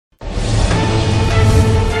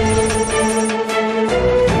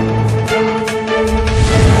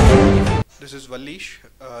This is Valleesh,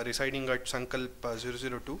 residing at SANKALP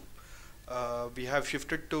 002. We have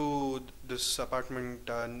shifted to this apartment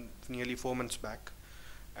nearly 4 months back,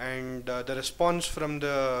 and the response from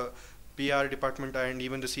the PR department and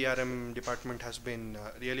even the CRM department has been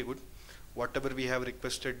really good. Whatever we have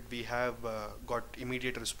requested, we have got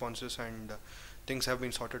immediate responses, and things have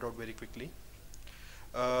been sorted out very quickly.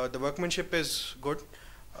 The workmanship is good,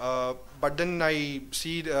 but then I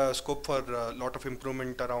see the scope for a lot of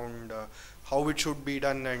improvement around how it should be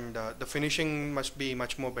done, and the finishing must be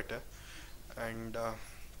much more better. And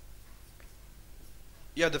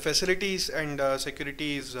yeah, the facilities and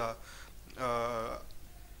security is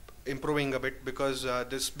improving a bit, because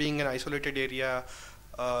this being an isolated area,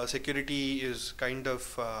 security is kind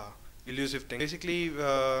of elusive thing. Basically,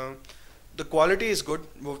 the quality is good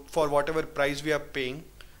for whatever price we are paying.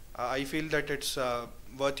 I feel that it's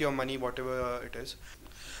worth your money, whatever it is.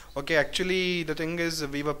 Okay, actually the thing is,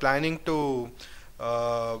 we were planning to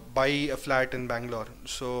buy a flat in Bangalore.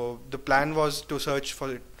 So the plan was to search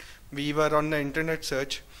for it. We were on the internet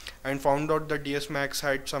search and found out that DS Max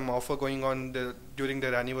had some offer going on during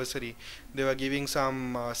their anniversary. They were giving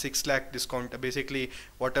some 6 lakh discount. Basically,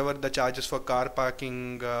 whatever the charges for car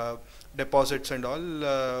parking, deposits and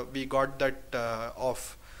all, we got that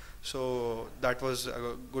off. So that was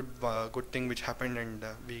a good thing which happened, and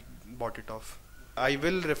we bought it off. I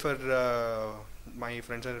will refer my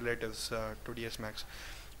friends and relatives to DS Max.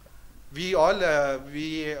 We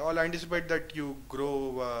all anticipate that you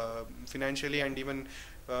grow financially, and even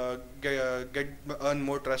earn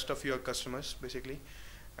more trust of your customers, basically.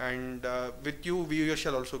 And with you, we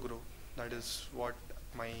shall also grow. That is what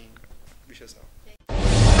my wishes are.